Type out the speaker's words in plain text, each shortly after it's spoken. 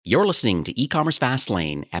You're listening to E-Commerce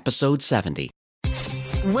Fastlane, Episode 70.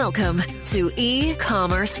 Welcome to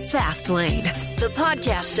E-Commerce Fastlane, the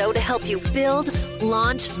podcast show to help you build,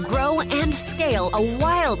 launch, grow, and scale a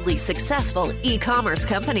wildly successful e-commerce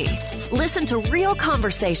company. Listen to real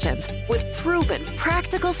conversations with proven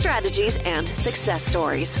practical strategies and success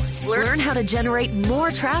stories. Learn how to generate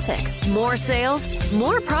more traffic, more sales,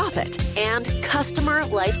 more profit, and customer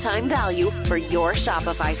lifetime value for your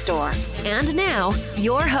Shopify store. And now,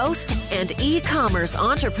 your host and e-commerce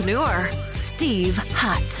entrepreneur, Steve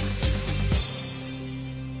Hutt.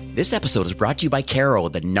 This episode is brought to you by Caro,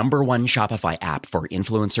 the #1 Shopify app for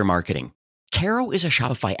influencer marketing. Caro is a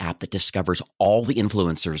Shopify app that discovers all the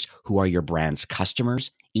influencers who are your brand's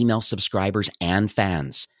customers, email subscribers, and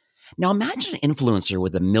fans. Now imagine an influencer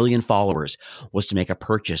with 1 million followers was to make a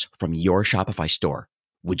purchase from your Shopify store.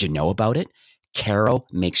 Would you know about it? Caro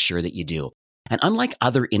makes sure that you do. And unlike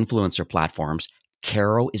other influencer platforms,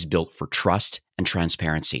 Caro is built for trust and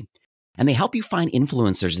transparency. And they help you find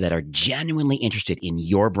influencers that are genuinely interested in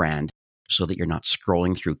your brand so that you're not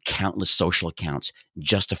scrolling through countless social accounts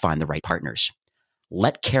just to find the right partners.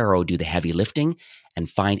 Let Caro do the heavy lifting and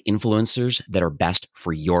find influencers that are best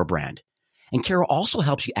for your brand. And Caro also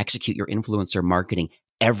helps you execute your influencer marketing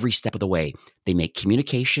every step of the way. They make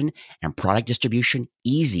communication and product distribution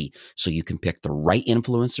easy so you can pick the right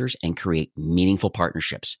influencers and create meaningful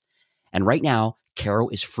partnerships. And right now, Caro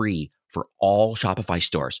is free for all Shopify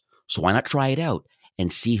stores. So why not try it out and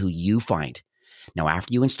see who you find? Now,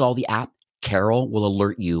 after you install the app, Caro will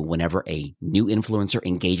alert you whenever a new influencer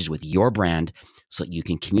engages with your brand so that you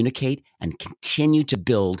can communicate and continue to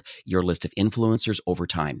build your list of influencers over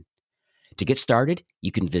time. To get started,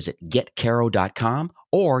 you can visit getcaro.com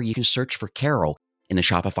or you can search for Caro in the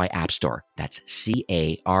Shopify App Store. That's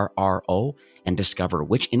Carro, and discover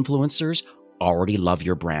which influencers already love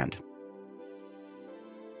your brand.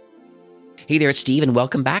 Hey there, it's Steve, and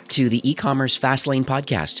welcome back to the E-Commerce Fastlane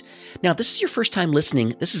podcast. Now, if this is your first time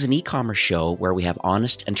listening, this is an e-commerce show where we have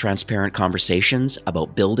honest and transparent conversations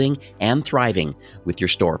about building and thriving with your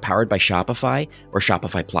store, powered by Shopify or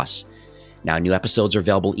Shopify Plus. Now, new episodes are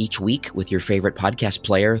available each week with your favorite podcast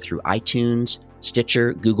player through iTunes,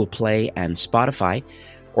 Stitcher, Google Play, and Spotify.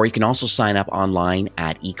 Or you can also sign up online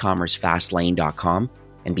at ecommercefastlane.com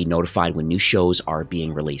and be notified when new shows are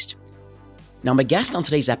being released. Now, my guest on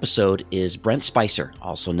today's episode is Brent Spicer,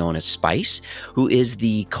 also known as Spice, who is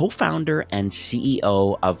the co-founder and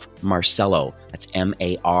CEO of Marcello. That's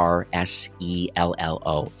Marsello.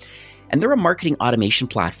 And they're a marketing automation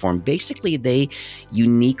platform. Basically, they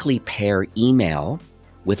uniquely pair email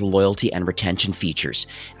with loyalty and retention features.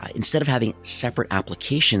 Instead of having separate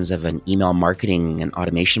applications of an email marketing and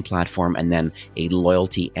automation platform and then a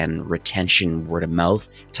loyalty and retention word-of-mouth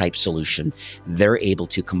type solution, they're able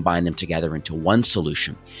to combine them together into one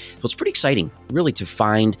solution. So it's pretty exciting, really, to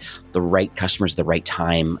find the right customers at the right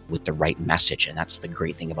time with the right message. And that's the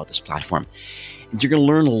great thing about this platform. And you're going to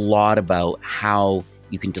learn a lot about how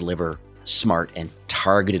you can deliver smart and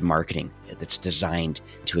targeted marketing that's designed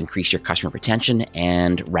to increase your customer retention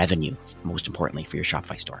and revenue, most importantly, for your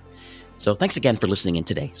Shopify store. So thanks again for listening in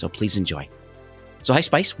today. So please enjoy. So hi,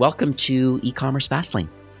 Spice. Welcome to E-Commerce Fastlane.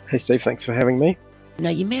 Hey, Steve. Thanks for having me.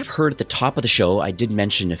 Now, you may have heard at the top of the show, I did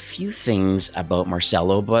mention a few things about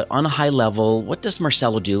Marcello, but on a high level, what does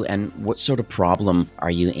Marcello do and what sort of problem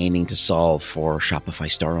are you aiming to solve for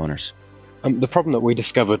Shopify store owners? The problem that we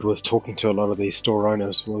discovered with talking to a lot of these store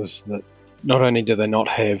owners was that not only do they not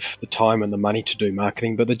have the time and the money to do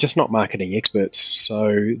marketing, but they're just not marketing experts.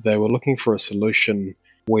 So they were looking for a solution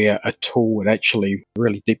where a tool would actually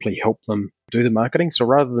really deeply help them do the marketing. So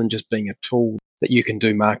rather than just being a tool that you can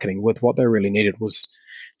do marketing with, what they really needed was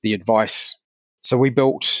the advice. So we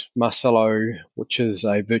built Marcello, which is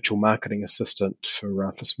a virtual marketing assistant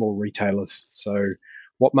for small retailers. So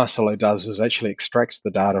what Marcello does is actually extracts the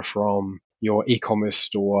data from your e-commerce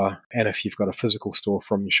store, and if you've got a physical store,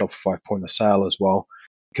 from your Shopify point of sale as well,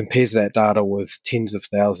 compares that data with tens of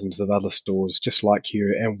thousands of other stores just like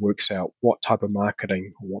you and works out what type of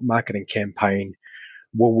marketing or what marketing campaign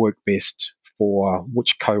will work best for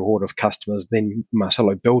which cohort of customers. Then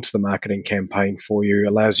Marcello builds the marketing campaign for you,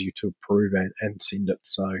 allows you to approve and send it.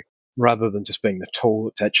 So rather than just being the tool,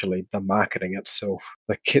 it's actually the marketing itself.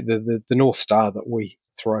 The North Star that we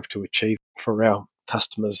thrive to achieve for our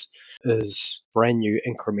customers is brand new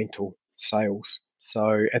incremental sales.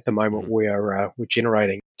 So at the moment we're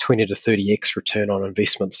generating 20 to 30x return on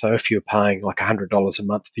investment. So if you're paying like $100 a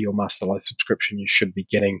month for your Marcello subscription, you should be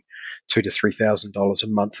getting $2,000 to $3,000 a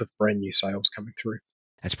month of brand new sales coming through.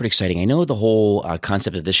 That's pretty exciting. I know the whole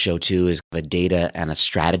concept of this show too is a data and a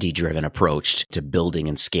strategy driven approach to building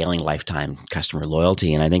and scaling lifetime customer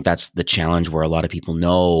loyalty. And I think that's the challenge where a lot of people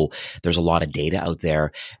know there's a lot of data out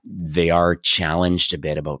there. They are challenged a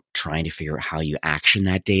bit about trying to figure out how you action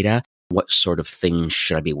that data. What sort of things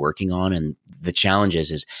should I be working on? And the challenge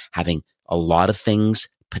is having a lot of things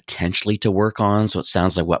potentially to work on. So it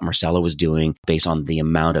sounds like what Marcelo was doing based on the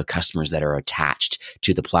amount of customers that are attached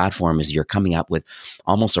to the platform is you're coming up with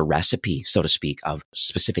almost a recipe, so to speak, of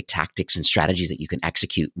specific tactics and strategies that you can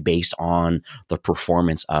execute based on the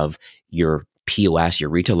performance of your POS, your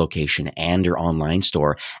retail location, and your online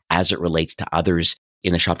store as it relates to others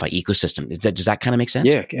in the Shopify ecosystem. Does that kind of make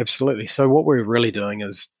sense? Yeah, absolutely. So what we're really doing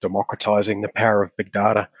is democratizing the power of big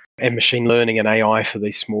data and machine learning and AI for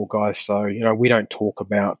these small guys. So, we don't talk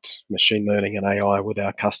about machine learning and AI with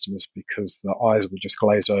our customers because the eyes will just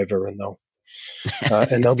glaze over and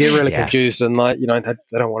they'll get really confused and they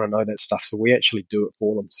don't want to know that stuff. So we actually do it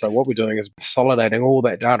for them. So what we're doing is consolidating all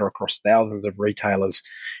that data across thousands of retailers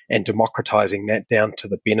and democratizing that down to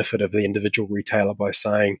the benefit of the individual retailer by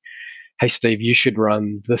saying, hey, Steve, you should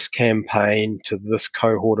run this campaign to this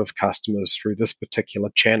cohort of customers through this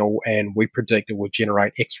particular channel, and we predict it will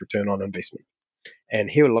generate X return on investment.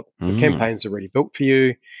 And here, look, the campaign's already built for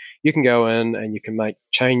you. You can go in and you can make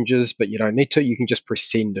changes, but you don't need to. You can just press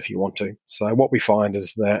send if you want to. So what we find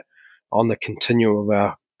is that on the continuum of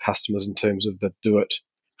our customers in terms of the do it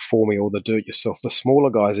for me or the do it yourself, the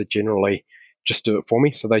smaller guys are generally just do it for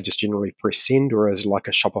me. So they just generally press send, whereas like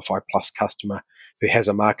a Shopify Plus customer who has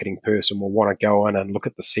a marketing person will want to go in and look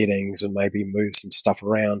at the settings and maybe move some stuff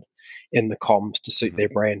around in the comms to suit their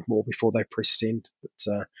brand more before they press send.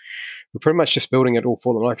 But we're pretty much just building it all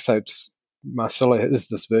for them. Like I say, Marcelo is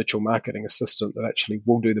this virtual marketing assistant that actually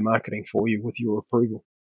will do the marketing for you with your approval.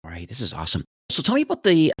 All right, this is awesome. So tell me about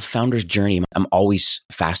the founder's journey. I'm always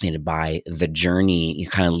fascinated by the journey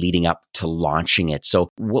kind of leading up to launching it. So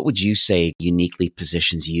what would you say uniquely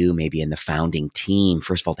positions you maybe in the founding team,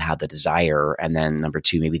 first of all, to have the desire, and then number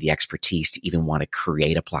two, maybe the expertise to even want to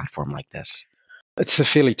create a platform like this? It's a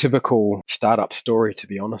fairly typical startup story, to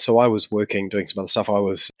be honest. So I was doing some other stuff. I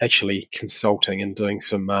was actually consulting and doing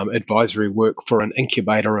some advisory work for an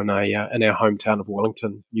incubator in our hometown of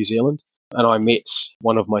Wellington, New Zealand. And I met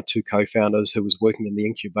one of my two co-founders who was working in the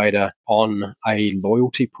incubator on a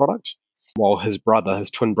loyalty product, while his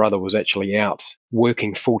twin brother, was actually out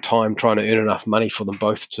working full-time trying to earn enough money for them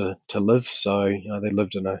both to live. So they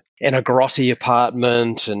lived in a grotty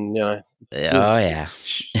apartment and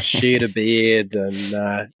shared a bed,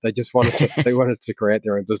 and they just wanted to create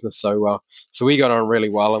their own business. So we got on really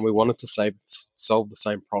well, and we wanted to solve the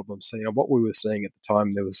same problem. So what we were seeing at the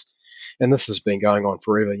time, and this has been going on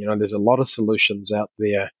forever, there's a lot of solutions out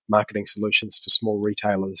there, marketing solutions for small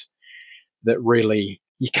retailers that really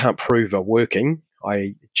you can't prove are working,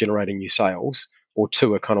 i.e. generating new sales, or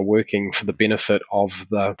two, are kind of working for the benefit of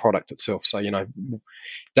the product itself. So,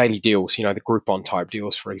 daily deals, the Groupon type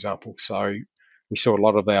deals, for example. So we saw a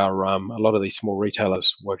lot of these small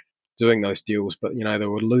retailers were doing those deals, but, they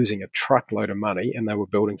were losing a truckload of money and they were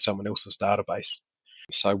building someone else's database.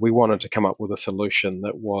 So we wanted to come up with a solution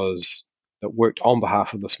that worked on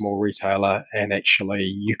behalf of the small retailer, and actually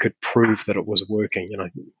you could prove that it was working.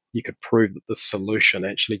 You could prove that the solution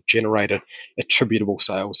actually generated attributable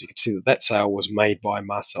sales. You could see that sale was made by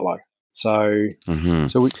Marcelo. So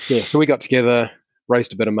we got together,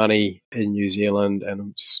 raised a bit of money in New Zealand,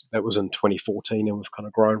 and that was in 2014, and we've kind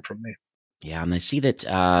of grown from there. Yeah, and I see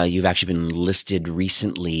that you've actually been listed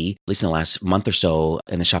recently, at least in the last month or so,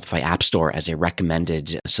 in the Shopify App Store as a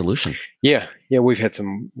recommended solution. Yeah, we've had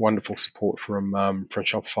some wonderful support from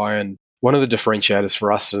Shopify, and one of the differentiators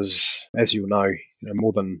for us is, as you know,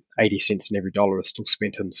 more than 80 cents in every dollar is still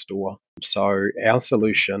spent in store. So our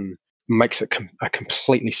solution makes it a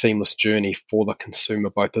completely seamless journey for the consumer,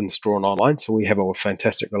 both in store and online. So we have a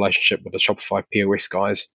fantastic relationship with the Shopify POS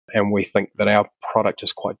guys, and we think that our product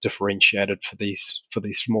is quite differentiated for these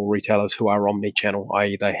small retailers who are omni-channel,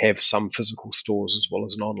 i.e. they have some physical stores as well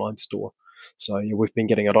as an online store. So we've been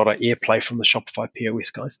getting a lot of airplay from the Shopify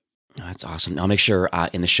POS guys. Oh, that's awesome. I'll make sure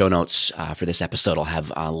in the show notes for this episode, I'll have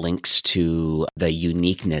links to the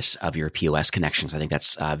uniqueness of your POS connections. I think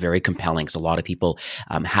that's very compelling because a lot of people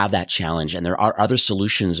have that challenge. And there are other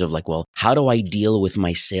solutions of like, well, how do I deal with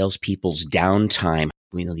my salespeople's downtime?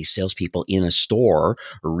 these salespeople in a store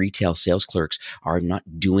or retail sales clerks are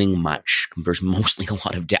not doing much. There's mostly a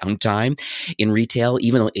lot of downtime in retail,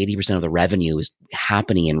 even though 80% of the revenue is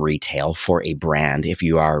happening in retail for a brand if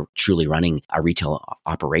you are truly running a retail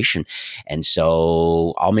operation. And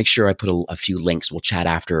so I'll make sure I put a few links. We'll chat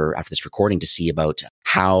after this recording to see about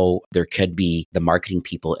how there could be the marketing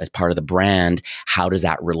people as part of the brand. How does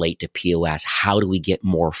that relate to POS? How do we get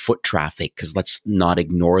more foot traffic? Because let's not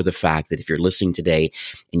ignore the fact that if you're listening today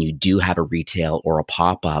and you do have a retail or a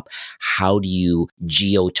pop-up, how do you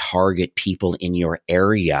geo-target people in your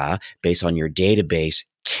area based on your database?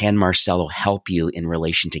 Can Marcelo help you in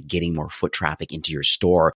relation to getting more foot traffic into your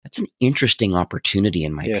store? That's an interesting opportunity,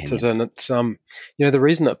 in my opinion. Yeah, it is, and it's the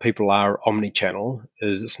reason that people are omni-channel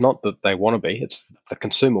is it's not that they want to be; it's the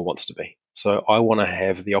consumer wants to be. So I want to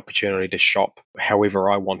have the opportunity to shop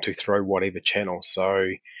however I want to through whatever channel. So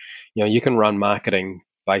you can run marketing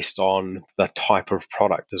based on the type of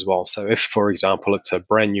product as well. So if, for example, it's a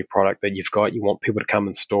brand new product that you've got, you want people to come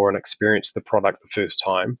in store and experience the product the first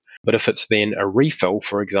time. But if it's then a refill,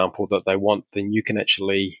 for example, that they want, then you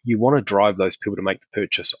want to drive those people to make the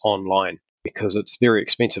purchase online because it's very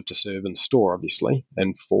expensive to serve in store, obviously.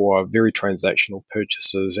 And for very transactional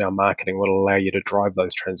purchases, our marketing will allow you to drive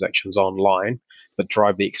those transactions online, but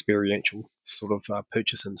drive the experiential sort of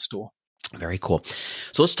purchase in store. Very cool.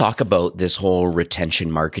 So let's talk about this whole retention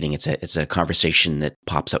marketing. It's a conversation that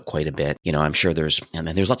pops up quite a bit. I'm sure there's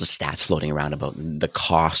lots of stats floating around about the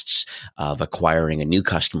costs of acquiring a new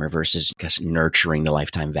customer versus nurturing the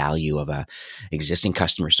lifetime value of a existing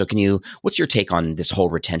customer. So what's your take on this whole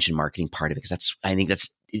retention marketing part of it? Because I think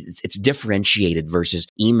it's differentiated versus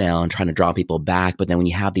email and trying to draw people back. But then when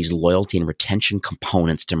you have these loyalty and retention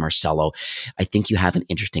components to Marcelo, I think you have an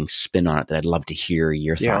interesting spin on it that I'd love to hear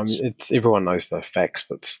your thoughts. Everyone knows the facts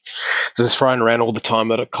that's thrown around all the time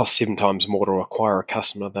that it costs 7 times more to acquire a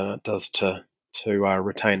customer than it does to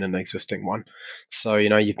retain an existing one. So,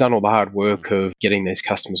 you've done all the hard work of getting these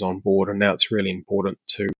customers on board, and now it's really important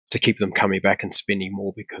to keep them coming back and spending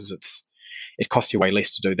more because it costs you way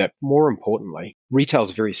less to do that. More importantly, retail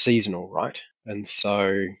is very seasonal, right? And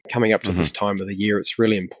so coming up to this time of the year, it's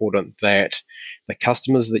really important that the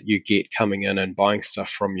customers that you get coming in and buying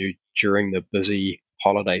stuff from you during the busy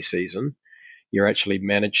holiday season, you actually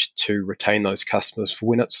manage to retain those customers for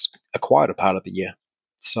when it's a quieter part of the year.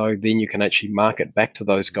 So then you can actually market back to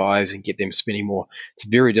those guys and get them spending more. It's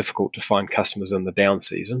very difficult to find customers in the down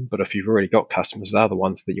season, but if you've already got customers, they're the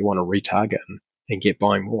ones that you want to retarget and get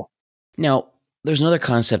buying more. Now, there's another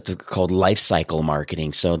concept called life cycle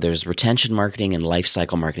marketing. So there's retention marketing and life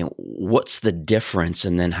cycle marketing. What's the difference?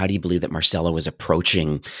 And then how do you believe that Marcelo is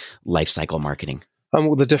approaching life cycle marketing?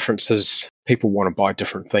 Well, the difference is people want to buy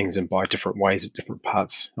different things and buy different ways at different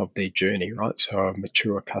parts of their journey, right? So a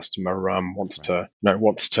mature customer wants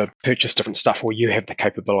to purchase different stuff, or you have the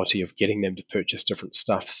capability of getting them to purchase different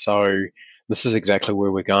stuff. So this is exactly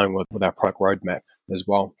where we're going with our product roadmap as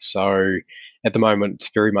well. So at the moment,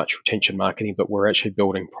 it's very much retention marketing, but we're actually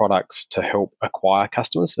building products to help acquire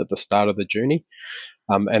customers at the start of the journey.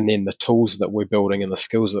 And then the tools that we're building and the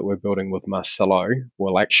skills that we're building with Marcelo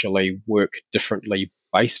will actually work differently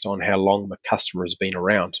based on how long the customer has been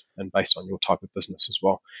around and based on your type of business as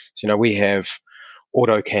well. So, we have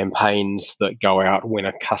auto campaigns that go out when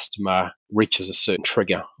a customer reaches a certain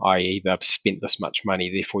trigger, i.e. they've spent this much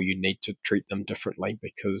money, therefore you need to treat them differently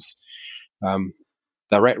because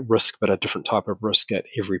they're at risk, but a different type of risk at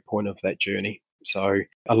every point of that journey. So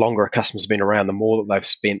the longer a customer's been around, the more that they've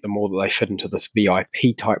spent, the more that they fit into this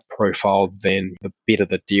VIP type profile, then the better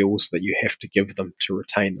the deals that you have to give them to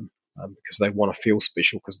retain them because they want to feel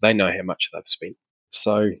special because they know how much they've spent.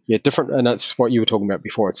 So different, and that's what you were talking about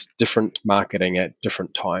before. It's different marketing at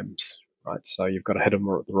different times, right? So you've got to hit them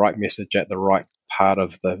with the right message at the right part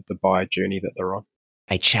of the buyer journey that they're on.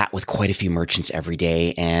 I chat with quite a few merchants every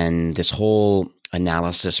day, and this whole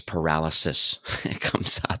analysis paralysis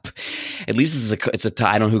comes up. At least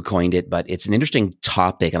I don't know who coined it, but it's an interesting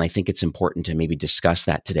topic, and I think it's important to maybe discuss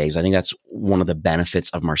that today. Because I think that's one of the benefits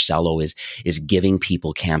of Marcelo is giving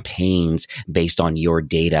people campaigns based on your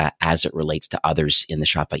data as it relates to others in the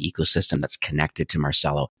Shopify ecosystem that's connected to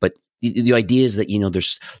Marcelo. But the idea is that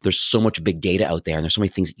there's so much big data out there, and there's so many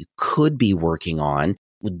things that you could be working on.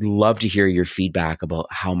 Would love to hear your feedback about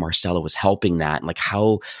how Marcelo was helping that. And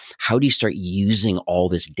how do you start using all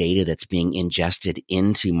this data that's being ingested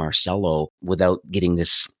into Marcelo without getting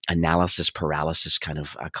this analysis paralysis kind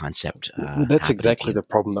of concept? That's exactly the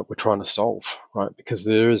problem that we're trying to solve, right? Because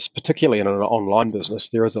there is, particularly in an online business,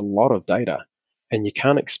 there is a lot of data. And you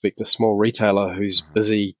can't expect a small retailer who's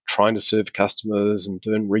busy trying to serve customers and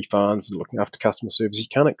doing refunds and looking after customer service. You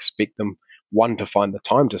can't expect them one, to find the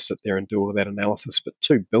time to sit there and do all of that analysis, but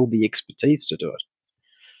two, build the expertise to do it.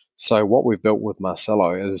 So what we've built with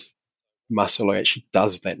Marcelo is Marcelo actually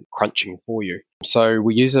does that crunching for you. So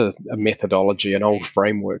we use a methodology, an old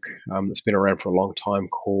framework that's been around for a long time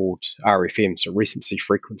called RFM, so recency,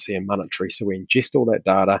 frequency, and monetary. So we ingest all that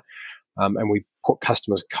data and we put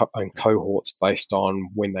customers in cohorts based on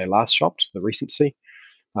when they last shopped, the recency,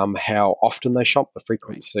 how often they shop, the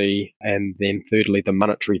frequency, and then thirdly, the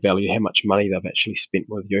monetary value, how much money they've actually spent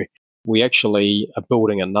with you. We actually are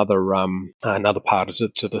building another part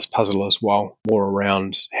to this puzzle as well, more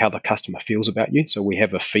around how the customer feels about you. So we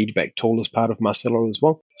have a feedback tool as part of Marcelo as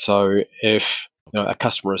well. So if a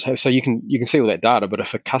customer is happy, so you can see all that data, but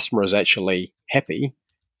if a customer is actually happy,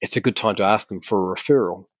 it's a good time to ask them for a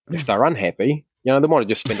referral. If they're unhappy, they might have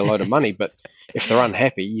just spent a load of money, but if they're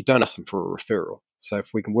unhappy, you don't ask them for a referral. So if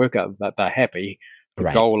we can work out that they're happy,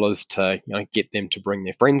 the goal is to get them to bring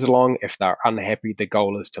their friends along. If they're unhappy, the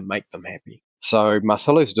goal is to make them happy. So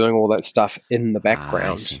Marcelo's doing all that stuff in the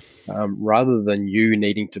background rather than you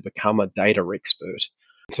needing to become a data expert.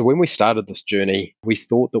 So when we started this journey, we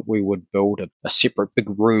thought that we would build a separate big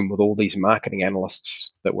room with all these marketing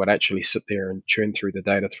analysts that would actually sit there and churn through the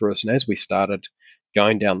data through us. And as we started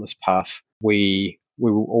going down this path, we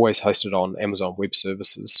were always hosted on Amazon Web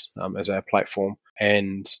Services as our platform.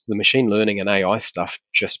 And the machine learning and AI stuff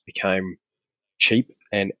just became cheap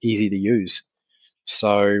and easy to use.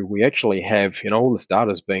 So we actually have, all this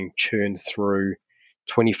data is being churned through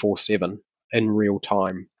 24/7 in real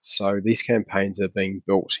time. So these campaigns are being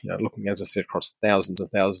built, looking, as I said, across thousands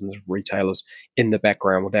and thousands of retailers in the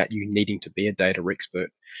background without you needing to be a data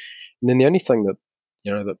expert. And then the only thing that,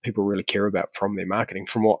 that people really care about from their marketing,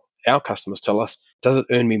 from what our customers tell us, does it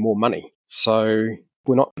earn me more money? So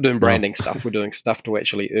we're not doing branding stuff. We're doing stuff to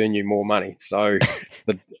actually earn you more money. So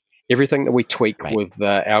everything that we tweak with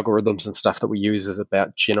the algorithms and stuff that we use is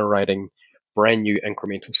about generating brand new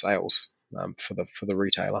incremental sales for the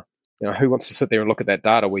retailer. Who wants to sit there and look at that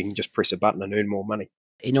data? We can just press a button and earn more money.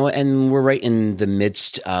 And we're right in the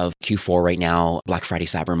midst of Q4 right now. Black Friday,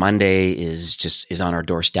 Cyber Monday is on our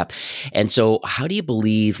doorstep. And so how do you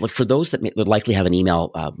believe, for those that would likely have an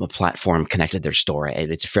email a platform connected to their store,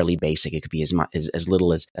 it's fairly basic. It could be as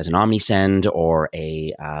little as an OmniSend or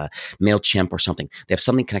a MailChimp or something. They have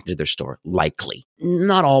something connected to their store, likely.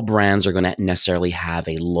 Not all brands are going to necessarily have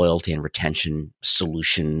a loyalty and retention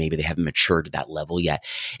solution. Maybe they haven't matured to that level yet.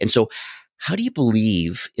 And so how do you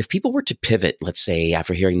believe, if people were to pivot, let's say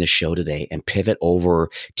after hearing this show today, and pivot over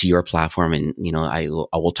to your platform, and I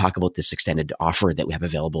will talk about this extended offer that we have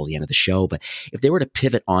available at the end of the show, but if they were to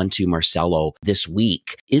pivot onto Marcelo this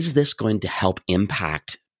week, is this going to help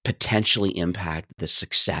potentially impact the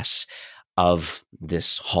success of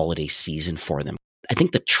this holiday season for them? I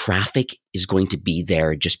think the traffic is going to be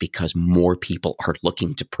there just because more people are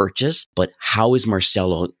looking to purchase, but how is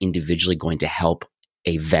Marcelo individually going to help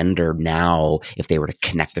a vendor now if they were to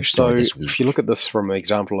connect their store this week? If you look at this from an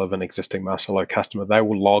example of an existing Marcelo customer, they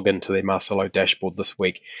will log into their Marcelo dashboard this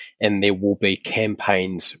week and there will be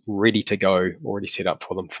campaigns ready to go, already set up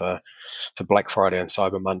for them for Black Friday and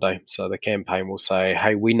Cyber Monday. So the campaign will say,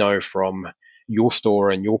 hey, we know from your store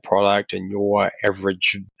and your product and your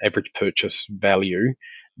average purchase value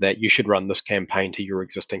that you should run this campaign to your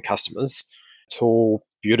existing customers. It's all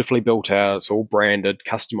beautifully built out. It's all branded,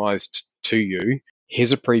 customized to you.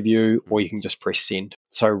 Here's a preview, or you can just press send.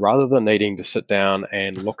 So rather than needing to sit down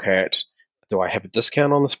and look at, do I have a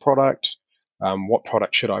discount on this product? What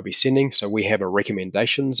product should I be sending? So we have a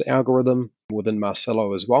recommendations algorithm within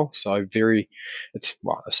Marcelo as well. So very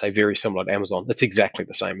similar to Amazon. It's exactly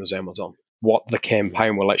the same as Amazon. What the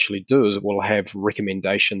campaign will actually do is it will have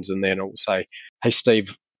recommendations, and then it will say, hey,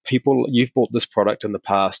 Steve, you've bought this product in the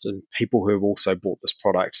past, and people who have also bought this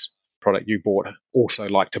product you bought also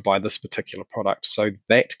like to buy this particular product. So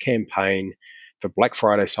that campaign for Black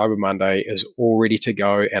Friday, Cyber Monday is all ready to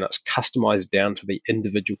go, and it's customized down to the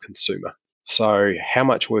individual consumer. So how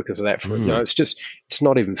much work is that for? It's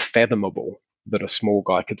not even fathomable that a small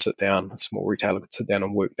retailer could sit down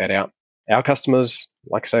and work that out. Our customers,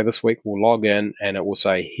 like I say, this week will log in and it will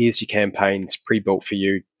say, here's your campaigns pre-built for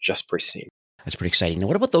you, just press send. That's pretty exciting. Now,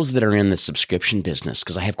 what about those that are in the subscription business?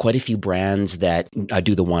 Because I have quite a few brands that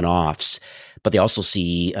do the one-offs, but they also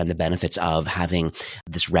see the benefits of having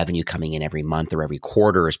this revenue coming in every month or every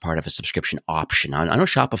quarter as part of a subscription option. I know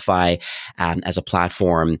Shopify as a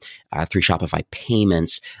platform through Shopify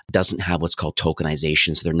Payments doesn't have what's called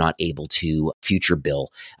tokenization, so they're not able to future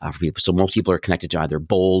bill for people. So most people are connected to either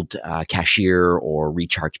Bold, Cashier, or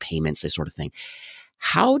Recharge Payments, this sort of thing.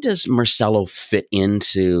 How does Marcelo fit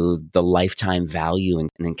into the lifetime value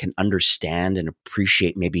and can understand and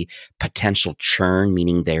appreciate maybe potential churn,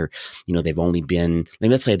 meaning they've only been,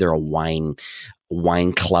 let's say they're a wine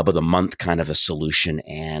club of the month kind of a solution,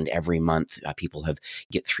 and every month people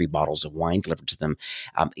get 3 bottles of wine delivered to them.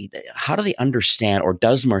 How do they understand, or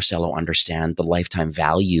does Marcelo understand the lifetime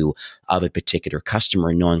value of a particular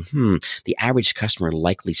customer, knowing the average customer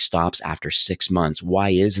likely stops after 6 months? Why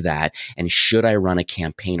is that? And should I run a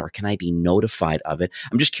campaign, or can I be notified of it?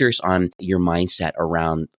 I'm just curious on your mindset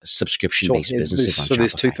around subscription-based businesses on Shopify. So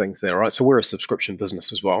there's 2 things there, right? So we're a subscription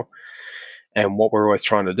business as well. And what we're always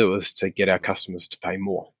trying to do is to get our customers to pay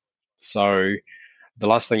more. So the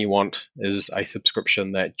last thing you want is a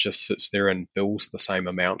subscription that just sits there and bills the same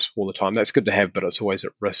amount all the time. That's good to have, but it's always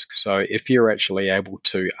at risk. So if you're actually able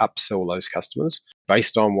to upsell those customers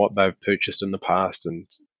based on what they've purchased in the past, and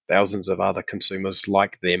thousands of other consumers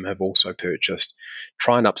like them have also purchased,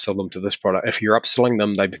 try and upsell them to this product. If you're upselling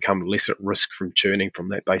them, they become less at risk from churning from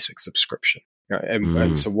that basic subscription.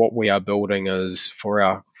 And so what we are building is for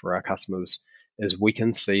our customers is we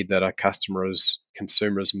can see that a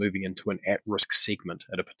consumer is moving into an at-risk segment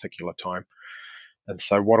at a particular time. And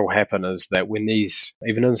so what will happen is that when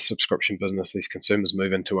even in a subscription business, these consumers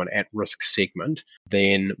move into an at-risk segment,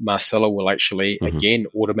 then Marcelo will actually, again,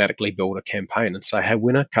 automatically build a campaign and say, hey,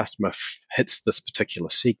 when a customer hits this particular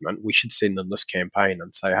segment, we should send them this campaign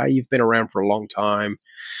and say, hey, you've been around for a long time.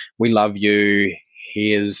 We love you.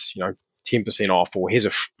 Here's, 10% off, or here's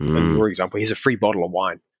in your example, here's a free bottle of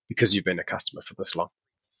wine because you've been a customer for this long.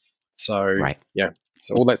 So,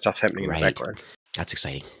 so all that stuff's happening in the background. That's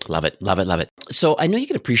exciting. Love it. Love it. Love it. So I know you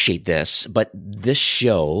can appreciate this, but this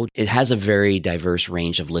show, it has a very diverse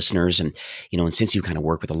range of listeners. And, and since you kind of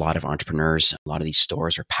work with a lot of entrepreneurs, a lot of these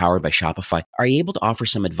stores are powered by Shopify. Are you able to offer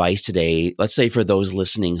some advice today? Let's say for those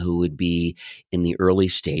listening who would be in the early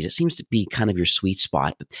stage, it seems to be kind of your sweet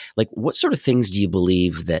spot. Like, what sort of things do you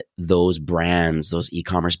believe that those brands, those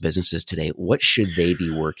e-commerce businesses today, what should they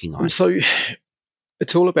be working on? So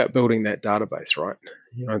it's all about building that database, right?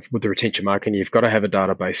 With the retention marketing, you've got to have a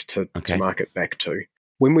database to market back to.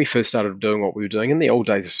 When we first started doing what we were doing in the old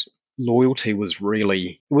days, loyalty was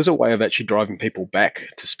a way of actually driving people back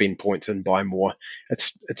to spend points and buy more.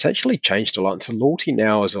 It's actually changed a lot. And so loyalty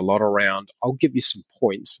now is a lot around, I'll give you some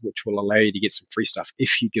points, which will allow you to get some free stuff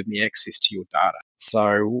if you give me access to your data.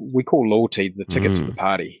 So we call loyalty the ticket to the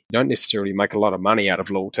party. You don't necessarily make a lot of money out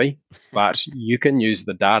of loyalty, but you can use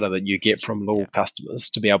the data that you get from loyal customers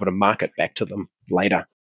to be able to market back to them later.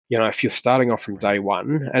 If you're starting off from day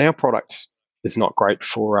one, and our product is not great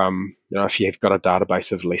for, if you've got a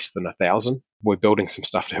database of less than 1,000, we're building some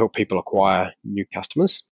stuff to help people acquire new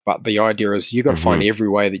customers. But the idea is you've got to find every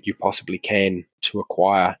way that you possibly can to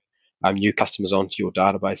acquire new customers onto your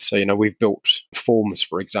database. So, we've built forms,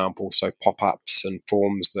 for example, so pop-ups and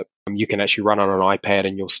forms that you can actually run on an iPad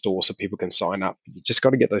in your store so people can sign up. You just got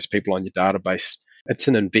to get those people on your database. It's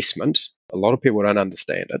an investment. A lot of people don't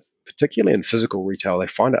understand it, particularly in physical retail. They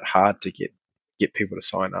find it hard to get people to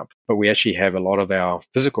sign up. But we actually have a lot of our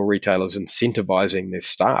physical retailers incentivizing their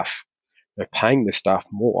staff. They're paying their staff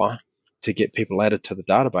more to get people added to the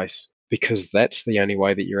database, because that's the only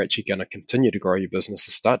way that you're actually going to continue to grow your business,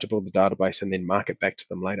 is start to build the database and then market back to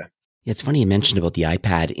them later. Yeah, it's funny you mentioned about the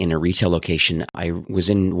iPad in a retail location. I was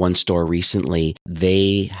in one store recently.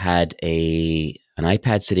 They had an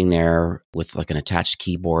iPad sitting there with like an attached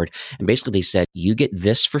keyboard. And basically they said, you get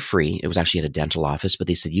this for free. It was actually at a dental office, but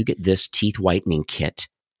they said, you get this teeth whitening kit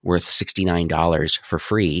worth $69 for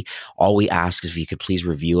free. All we ask is if you could please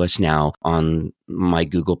review us now on my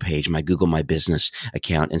Google page, my Google My Business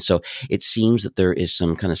account. And so it seems that there is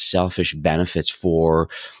some kind of selfish benefits for,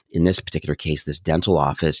 in this particular case, this dental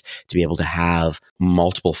office, to be able to have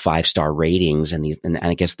multiple 5-star ratings and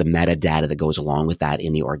I guess the metadata that goes along with that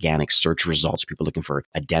in the organic search results. People looking for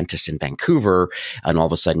a dentist in Vancouver, and all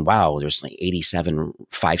of a sudden, wow, there's like 87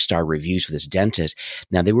 5-star reviews for this dentist.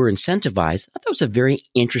 Now, they were incentivized. I thought it was a very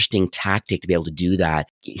interesting tactic to be able to do that.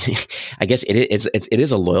 I guess it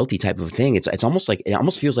is a loyalty type of thing. It's almost like, it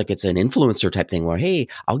almost feels like it's an influencer type thing where, hey,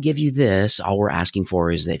 I'll give you this. All we're asking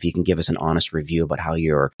for is that if you can give us an honest review about how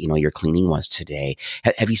your cleaning was today.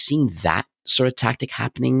 Have you seen that sort of tactic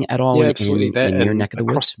happening at all in your neck of the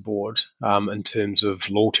woods? Across the board, in terms of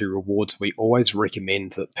loyalty rewards, we always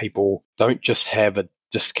recommend that people don't just have a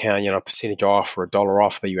discount, a percentage off or $1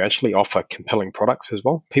 off, that you actually offer compelling products as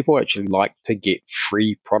well. People actually like to get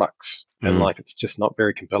free products, and it's just not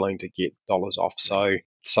very compelling to get dollars off.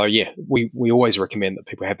 So yeah, we always recommend that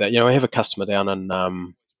people have that. I have a customer down in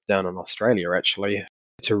Australia actually.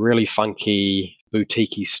 It's a really funky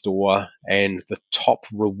boutique store, and the top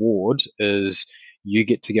reward is You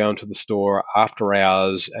get to go into the store after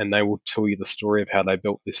hours and they will tell you the story of how they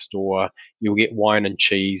built this store. You'll get wine and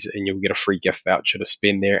cheese and you'll get a free gift voucher to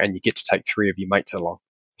spend there, and you get to take 3 of your mates along.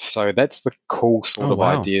 So that's the cool sort Oh, of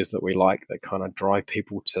wow. ideas that we like, that kind of drive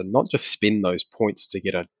people to not just spend those points to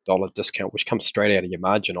get a dollar discount, which comes straight out of your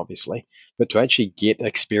margin, obviously, but to actually get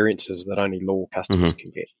experiences that only loyal customers can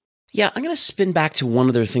get. Yeah, I'm going to spin back to one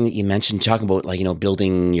other thing that you mentioned, talking about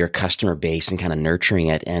building your customer base and kind of nurturing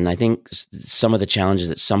it. And I think some of the challenges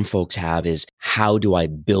that some folks have is, how do I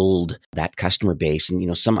build that customer base?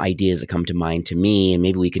 And, some ideas that come to mind to me, and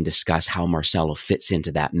maybe we can discuss how Marcelo fits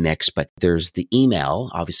into that mix. But there's the email.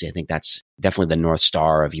 Obviously, I think that's definitely the North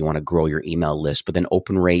Star if you want to grow your email list. But then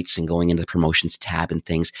open rates and going into the promotions tab and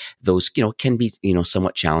things, those, can be,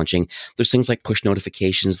 somewhat challenging. There's things like push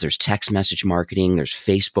notifications. There's text message marketing. There's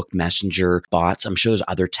Facebook Messenger bots. I'm sure there's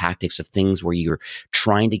other tactics of things where you're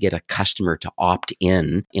trying to get a customer to opt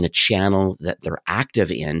in a channel that they're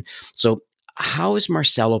active in. So how is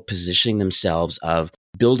Marcelo positioning themselves of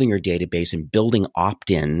building your database and building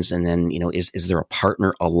opt-ins? And then, is there a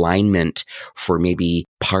partner alignment for maybe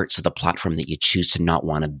parts of the platform that you choose to not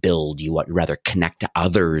want to build? You would rather connect to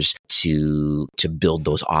others to build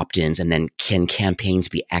those opt-ins, and then can campaigns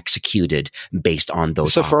be executed based on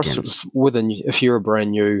those opt-ins? For us, if you're a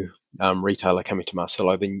brand new retailer coming to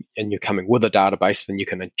Marcelo, and you're coming with a database, then you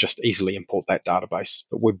can just easily import that database.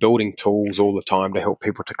 But we're building tools all the time to help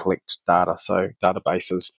people to collect data, so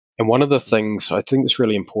databases. And one of the things I think is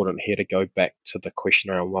really important here, to go back to the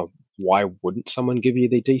question around, well, why wouldn't someone give you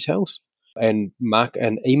their details? And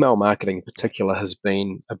email marketing in particular has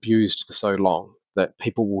been abused for so long that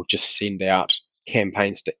people will just send out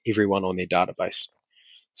campaigns to everyone on their database.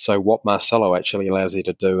 So what Marcelo actually allows you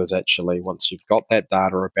to do is, actually, once you've got that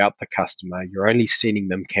data about the customer, you're only sending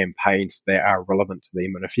them campaigns that are relevant to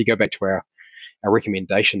them. And if you go back to our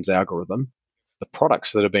recommendations algorithm, the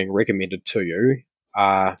products that are being recommended to you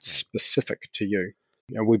are specific to you.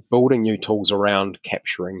 We're building new tools around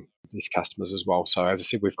capturing these customers as well. So as I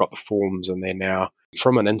said, we've got the forms in there now.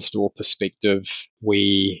 From an in-store perspective,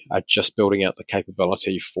 we are just building out the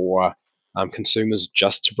capability for consumers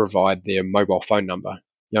just to provide their mobile phone number.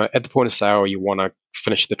 At the point of sale, you want to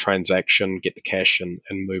finish the transaction, get the cash, and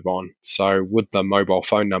move on. So with the mobile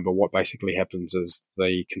phone number, what basically happens is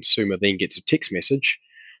the consumer then gets a text message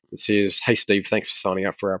that says, "Hey, Steve, thanks for signing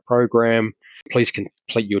up for our program. Please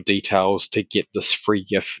complete your details to get this free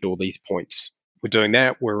gift or these points." We're doing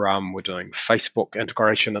that. We're doing Facebook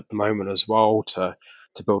integration at the moment as well to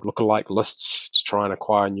build lookalike lists to try and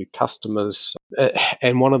acquire new customers.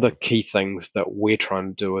 And one of the key things that we're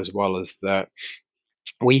trying to do as well is that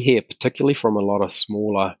we hear, particularly from a lot of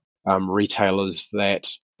smaller retailers, that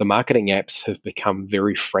the marketing apps have become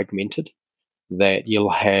very fragmented. That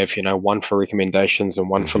you'll have, one for recommendations and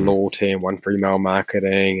one for loyalty and one for email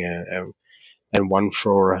marketing and one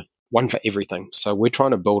for everything. So we're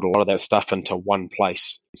trying to build a lot of that stuff into one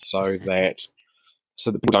place, so that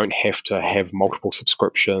people don't have to have multiple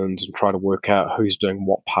subscriptions and try to work out who's doing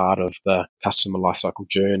what part of the customer lifecycle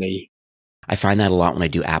journey. I find that a lot when I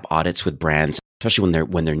do app audits with brands, especially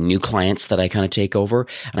when they're new clients that I kind of take over,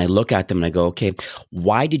 and I look at them and I go, okay,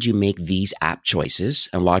 why did you make these app choices?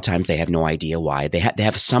 And a lot of times they have no idea why. They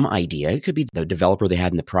have some idea. It could be the developer they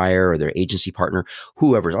had in the prior, or their agency partner,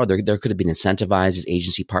 whoever. Or there could have been incentivized as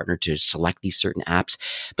agency partner to select these certain apps.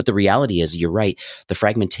 But the reality is, you're right, the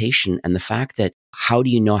fragmentation and the fact that, how do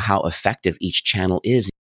you know how effective each channel is?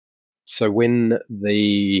 So when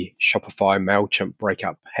the Shopify MailChimp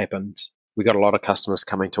breakup happened, we got a lot of customers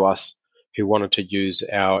coming to us who wanted to use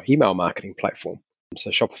our email marketing platform. So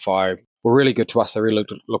Shopify were really good to us. They really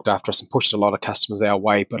looked after us and pushed a lot of customers our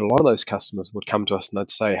way. But a lot of those customers would come to us and they'd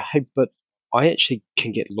say, "Hey, but I actually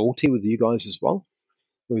can get loyalty with you guys as well."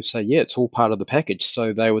 We would say, "Yeah, it's all part of the package."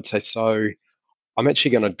 So they would say, "So I'm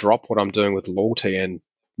actually going to drop what I'm doing with loyalty and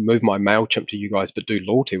move my MailChimp to you guys, but do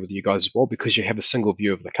loyalty with you guys as well, because you have a single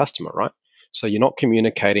view of the customer, right? So you're not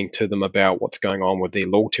communicating to them about what's going on with their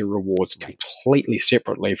loyalty rewards completely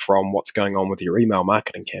separately from what's going on with your email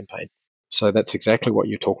marketing campaign." So that's exactly what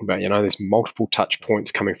you're talking about. There's multiple touch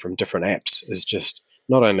points coming from different apps. Is just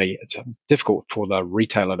not only it's difficult for the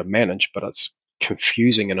retailer to manage, but it's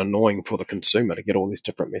confusing and annoying for the consumer to get all these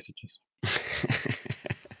different messages.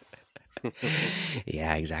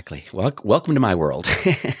 Yeah, exactly. Welcome to my world.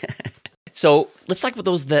 So let's talk about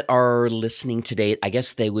those that are listening today. I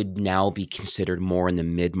guess they would now be considered more in the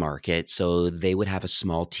mid-market. So they would have a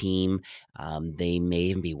small team. They may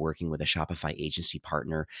even be working with a Shopify agency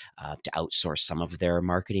partner to outsource some of their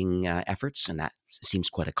marketing efforts. And that seems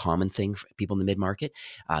quite a common thing for people in the mid-market,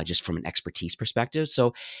 just from an expertise perspective.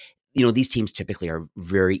 So these teams typically are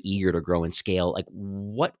very eager to grow and scale. Like,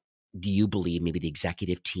 what do you believe maybe the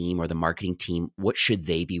executive team or the marketing team, what should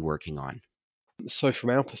they be working on? So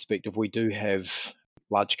from our perspective, we do have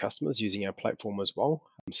large customers using our platform as well.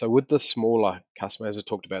 So with the smaller customer, as I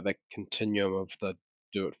talked about, that continuum of the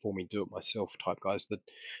do it for me, do it myself type guys, the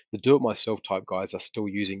do it myself type guys are still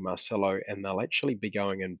using Marcelo, and they'll actually be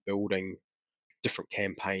going and building different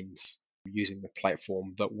campaigns using the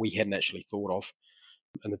platform that we hadn't actually thought of.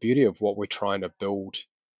 And the beauty of what we're trying to build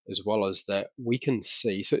as well is that we can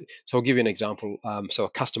see. So I'll give you an example. So a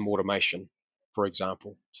custom automation, for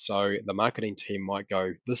example. So the marketing team might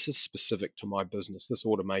go, this is specific to my business. This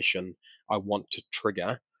automation I want to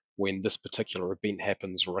trigger when this particular event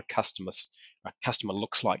happens, or a customer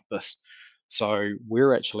looks like this. So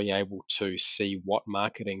we're actually able to see what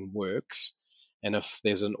marketing works, and if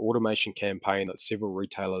there's an automation campaign that several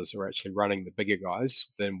retailers are actually running, the bigger guys,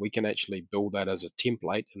 then we can actually build that as a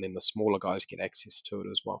template, and then the smaller guys get access to it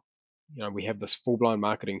as well. We have this full-blown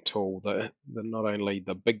marketing tool that not only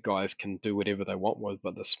the big guys can do whatever they want with,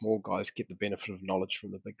 but the small guys get the benefit of knowledge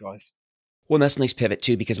from the big guys. Well, that's a nice pivot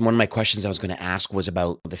too, because one of my questions I was going to ask was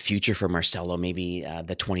about the future for Marcelo, maybe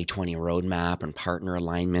the 2020 roadmap and partner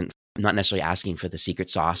alignment. I'm not necessarily asking for the secret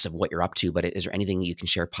sauce of what you're up to, but is there anything you can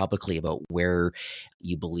share publicly about where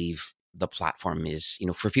you believe the platform is,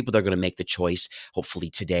 for people that are going to make the choice, hopefully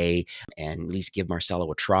today, and at least give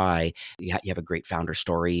Marcelo a try? You have a great founder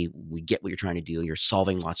story. We get what you're trying to do. You're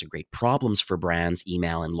solving lots of great problems for brands,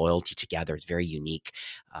 email and loyalty together. It's very unique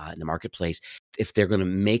in the marketplace. If they're going to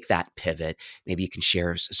make that pivot, maybe you can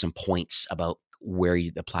share some points about where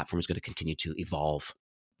the platform is going to continue to evolve.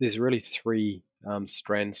 There's really three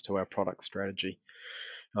strands to our product strategy.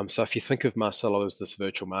 So if you think of Marcelo as this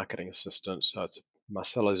virtual marketing assistant, so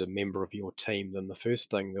Marcelo is a member of your team, then the first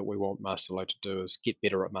thing that we want Marcelo to do is get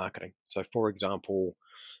better at marketing. So for example,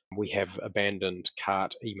 we have abandoned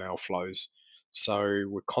cart email flows. So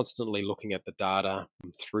we're constantly looking at the data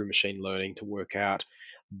through machine learning to work out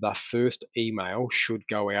the first email should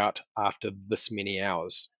go out after this many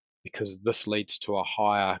hours, because this leads to a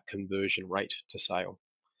higher conversion rate to sale.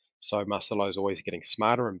 So Marcelo is always getting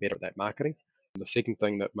smarter and better at that marketing. The second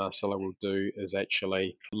thing that Marcelo will do is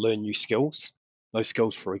actually learn new skills. Those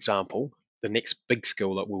skills, for example, the next big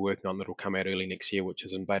skill that we're working on that will come out early next year, which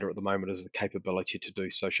is in beta at the moment, is the capability to do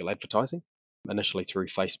social advertising, initially through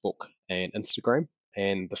Facebook and Instagram.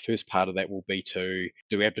 And the first part of that will be to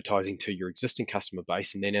do advertising to your existing customer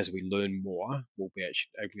base. And then as we learn more, we'll be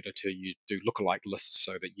actually able to do lookalike lists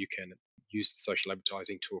so that you can use the social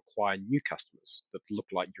advertising to acquire new customers that look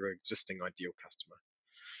like your existing ideal customer.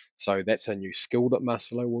 So that's a new skill that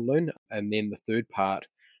Marcelo will learn. And then the third part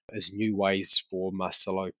is new ways for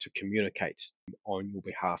Marcelo to communicate on your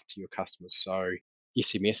behalf to your customers. So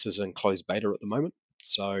SMS is in closed beta at the moment.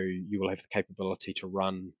 So you will have the capability to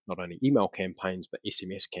run not only email campaigns, but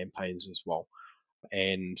SMS campaigns as well.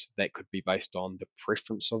 And that could be based on the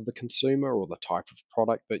preference of the consumer or the type of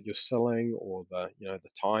product that you're selling, or the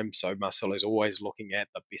time. So Marcelo is always looking at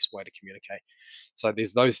the best way to communicate. So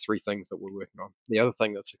there's those three things that we're working on. The other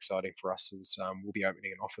thing that's exciting for us is we'll be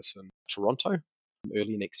opening an office in Toronto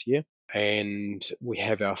early next year, and we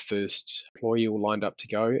have our first employee all lined up to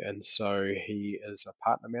go. And so he is a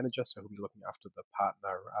partner manager, so he'll be looking after the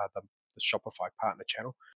partner, the Shopify partner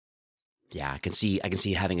channel. Yeah, I can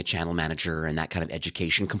see having a channel manager and that kind of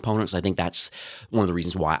education component. So I think that's one of the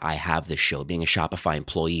reasons why I have this show. Being a Shopify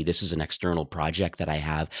employee, this is an external project that I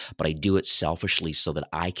have, but I do it selfishly so that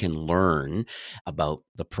I can learn about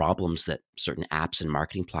the problems that certain apps and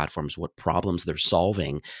marketing platforms, what problems they're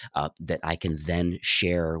solving, that I can then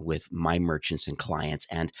share with my merchants and clients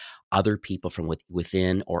and other people from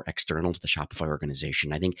within or external to the Shopify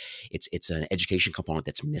organization. I think it's an education component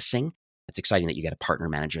that's missing. It's exciting that you get a partner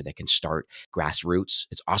manager that can start grassroots.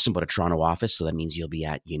 It's awesome about a Toronto office. So that means you'll be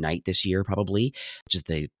at Unite this year, probably, which is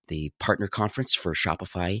the partner conference for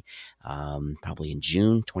Shopify, probably in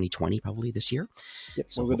June 2020, probably this year. Yep,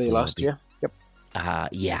 so we were there last year. Yep.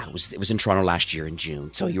 Yeah, it was in Toronto last year in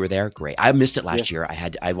June. So you were there? Great. I missed it last year.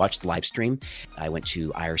 I watched the live stream. I went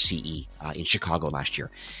to IRCE in Chicago last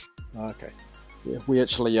year. Okay. Yeah, we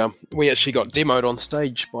actually got demoed on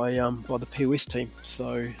stage by the POS team.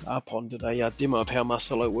 So Arpon did a demo of how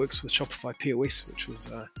Marcelo works with Shopify POS, which was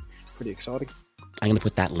pretty exciting. I'm going to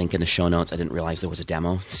put that link in the show notes. I didn't realize there was a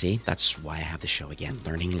demo. See, that's why I have the show again.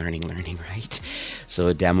 Learning, right? So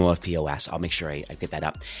a demo of POS. I'll make sure I get that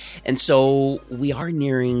up. And so we are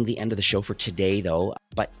nearing the end of the show for today, though.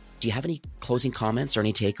 But do you have any closing comments or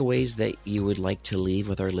any takeaways that you would like to leave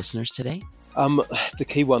with our listeners today? The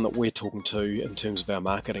key one that we're talking to in terms of our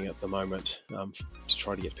marketing at the moment to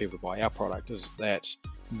try to get people to buy our product is that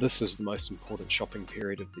this is the most important shopping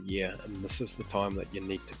period of the year, and this is the time that you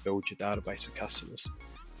need to build your database of customers.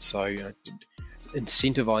 So,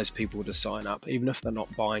 incentivize people to sign up, even if they're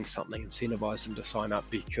not buying something. Incentivize them to sign up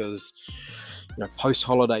because,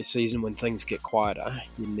 post-holiday season when things get quieter,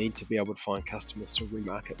 you need to be able to find customers to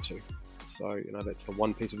remarket to. So, that's the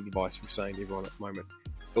one piece of advice we're saying to everyone at the moment.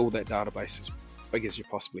 Build that database as big as you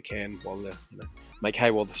possibly can while make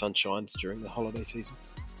hay while the sun shines during the holiday season.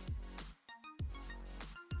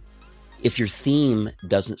 If your theme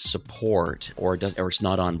doesn't support or it's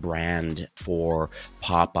not on brand for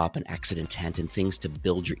pop-up and exit intent and things to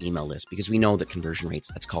build your email list, because we know that conversion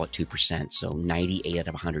rates, let's call it 2%. So 98 out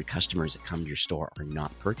of 100 customers that come to your store are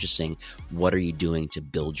not purchasing. What are you doing to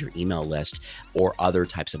build your email list or other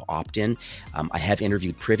types of opt-in? I have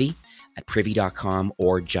interviewed Privy at privy.com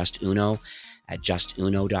or Just Uno at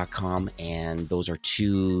justuno.com, and those are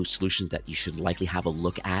two solutions that you should likely have a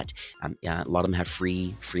look at. A lot of them have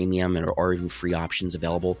freemium or even free options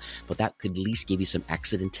available, but that could at least give you some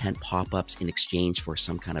exit intent pop-ups in exchange for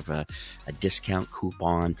some kind of a discount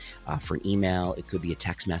coupon for an email. It could be a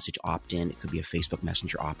text message opt-in. It could be a Facebook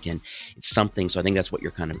Messenger opt-in. It's something, so I think that's what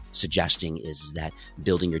you're kind of suggesting, is that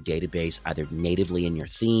building your database either natively in your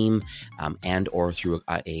theme and or through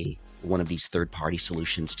one of these third-party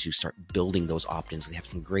solutions to start building those opt-ins. They have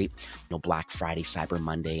some great, Black Friday, Cyber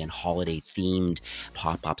Monday, and holiday-themed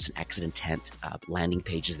pop-ups and exit intent landing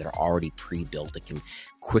pages that are already pre-built that can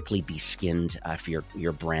quickly be skinned for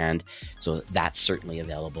your brand. So that's certainly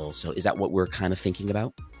available. So is that what we're kind of thinking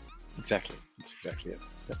about? Exactly. That's exactly it.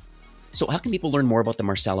 Yep. So how can people learn more about the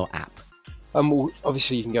Marcelo app?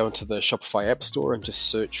 Obviously, you can go into the Shopify App Store and just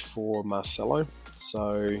search for Marcelo.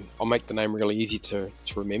 So I'll make the name really easy to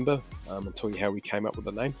remember and tell you how we came up with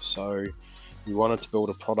the name. So we wanted to build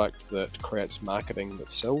a product that creates marketing that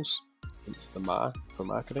sells. It's the Mar for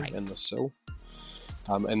marketing, right, and the sell.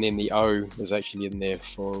 And then the O is actually in there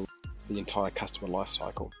for the entire customer life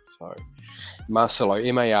cycle. So Marcelo,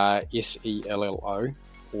 Marsello,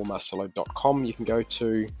 or marsello.com, you can go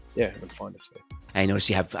to, and find us there. I notice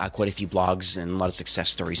you have quite a few blogs and a lot of success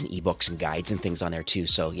stories and ebooks and guides and things on there too.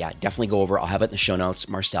 So definitely go over. I'll have it in the show notes,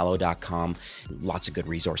 marsello.com. Lots of good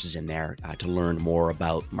resources in there to learn more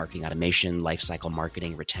about marketing automation, lifecycle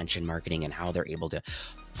marketing, retention marketing, and how they're able to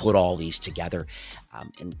put all these together.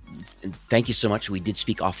 And thank you so much. We did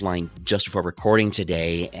speak offline just before recording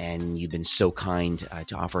today, and you've been so kind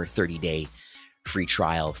to offer a 30-day free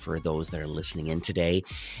trial for those that are listening in today.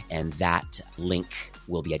 And that link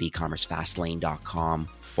will be at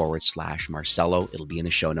ecommercefastlane.com/Marcelo. It'll be in the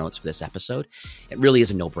show notes for this episode. It really is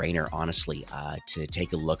a no-brainer, honestly, to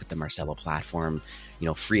take a look at the Marcelo platform,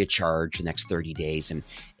 free of charge for the next 30 days and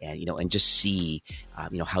just see,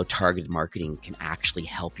 how targeted marketing can actually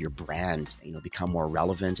help your brand, become more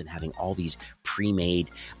relevant, and having all these pre-made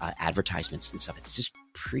advertisements and stuff. It's just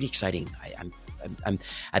pretty exciting.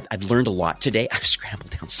 I've learned a lot today. I've scrambled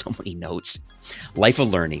down so many notes. Life of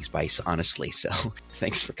learning, Spice, honestly. So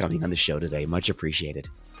thanks for coming on the show today. Much appreciated.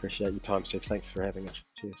 Appreciate your time, Steve. Thanks for having us.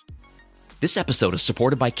 Cheers. This episode is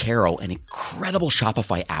supported by Caro, an incredible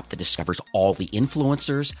Shopify app that discovers all the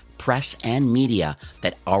influencers, press, and media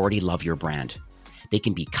that already love your brand. They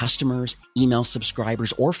can be customers, email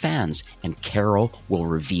subscribers, or fans, and Caro will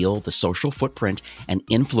reveal the social footprint and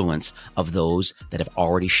influence of those that have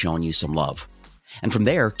already shown you some love. And from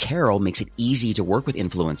there, Caro makes it easy to work with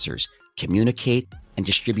influencers, communicate, and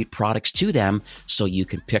distribute products to them so you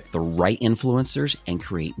can pick the right influencers and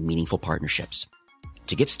create meaningful partnerships.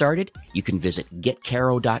 To get started, you can visit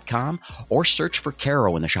getcaro.com or search for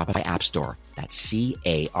Caro in the Shopify App Store. That's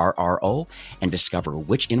Carro, and discover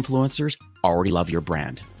which influencers already love your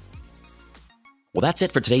brand. Well, that's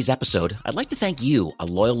it for today's episode. I'd like to thank you, a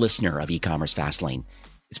loyal listener of E-commerce Fastlane.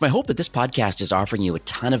 It's my hope that this podcast is offering you a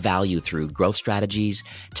ton of value through growth strategies,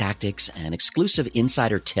 tactics, and exclusive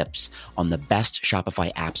insider tips on the best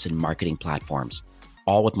Shopify apps and marketing platforms,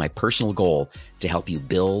 all with my personal goal to help you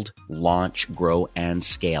build, launch, grow, and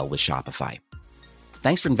scale with Shopify.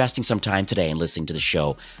 Thanks for investing some time today and listening to the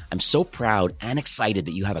show. I'm so proud and excited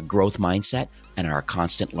that you have a growth mindset and are a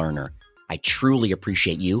constant learner. I truly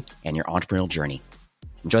appreciate you and your entrepreneurial journey.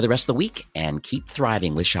 Enjoy the rest of the week and keep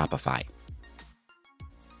thriving with Shopify.